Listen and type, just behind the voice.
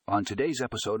On today's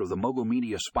episode of the Mogul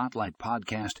Media Spotlight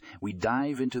podcast, we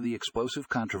dive into the explosive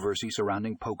controversy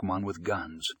surrounding Pokémon with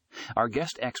guns. Our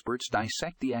guest experts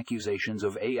dissect the accusations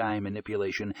of AI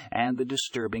manipulation and the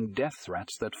disturbing death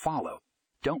threats that follow.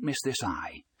 Don't miss this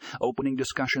eye-opening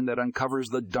discussion that uncovers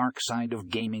the dark side of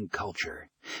gaming culture.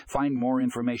 Find more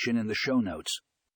information in the show notes.